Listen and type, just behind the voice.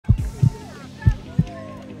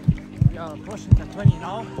Approaching the 20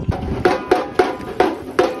 now.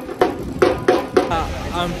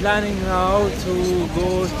 I'm planning now to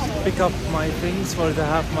go pick up my things for the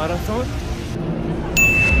half marathon.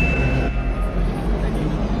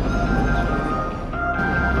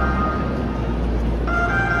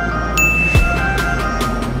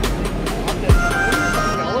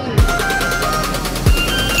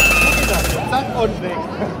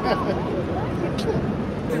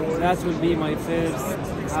 That will be my first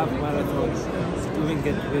half marathon, doing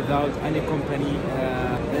it without any company.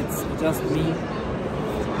 It's just me.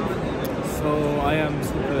 So I am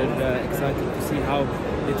super excited to see how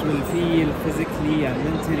it will feel physically and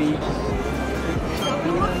mentally.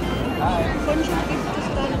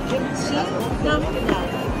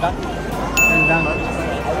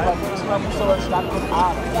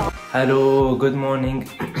 Hello, good morning.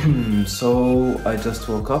 So I just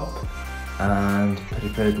woke up and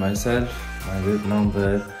prepared myself, my bib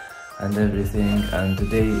number and everything, and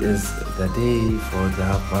today is the day for the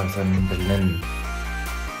half marathon in Berlin.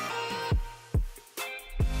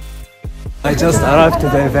 I just arrived to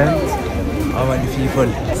the event. How many people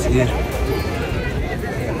is here?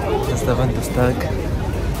 Just the event stag.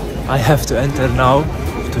 I have to enter now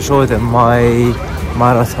to show them my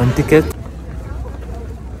marathon ticket.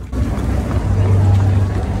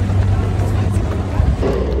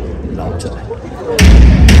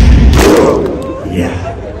 Yeah.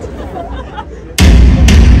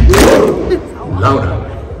 Louder.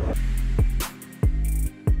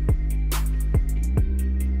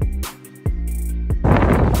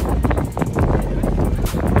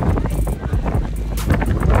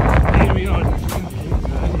 Here we are.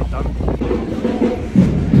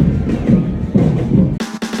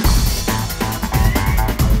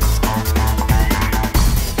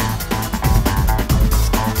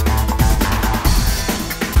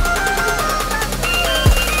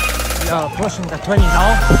 Approaching the 20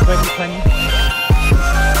 now, 2020.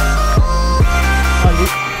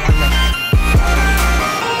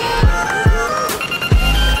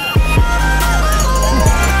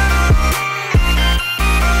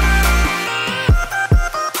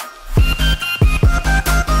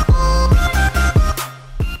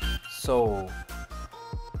 So,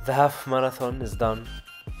 the half marathon is done.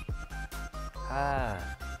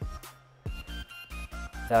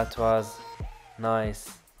 That was nice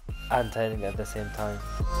and tiring at the same time.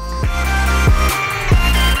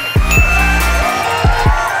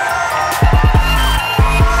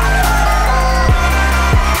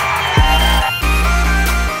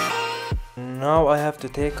 Now I have to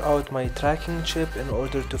take out my tracking chip in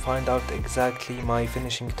order to find out exactly my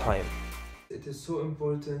finishing time. It is so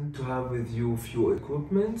important to have with you few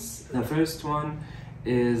equipments. The first one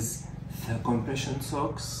is the compression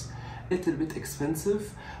socks. A little bit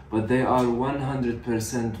expensive, but they are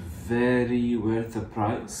 100% very worth the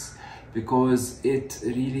price, because it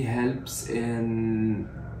really helps in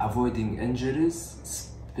avoiding injuries,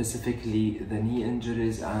 specifically the knee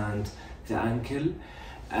injuries and the ankle,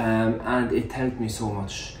 and it helped me so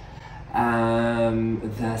much.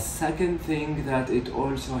 The second thing that it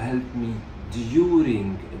also helped me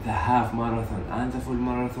during the half marathon and the full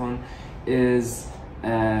marathon is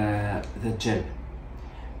the gel.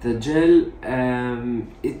 The gel,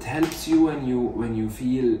 it helps you when you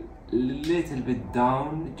feel a little bit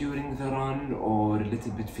down during the run or a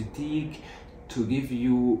little bit fatigue, to give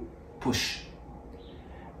you push.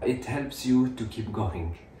 It helps you to keep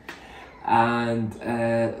going. And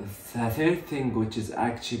the third thing, which is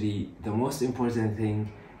actually the most important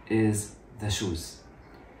thing, is the shoes.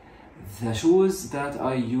 The shoes that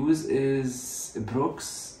I use is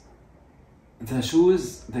Brooks. The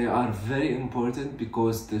shoes, they are very important,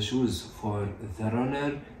 because the shoes for the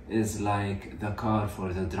runner is like the car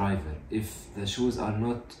for the driver. If the shoes are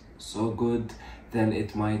not so good, then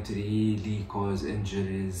it might really cause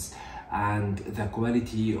injuries, and the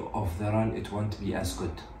quality of the run, it won't be as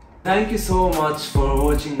good. Thank you so much for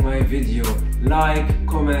watching my video. Like,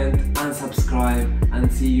 comment and subscribe,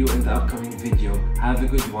 and see you in the upcoming video. Have a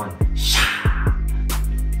good one.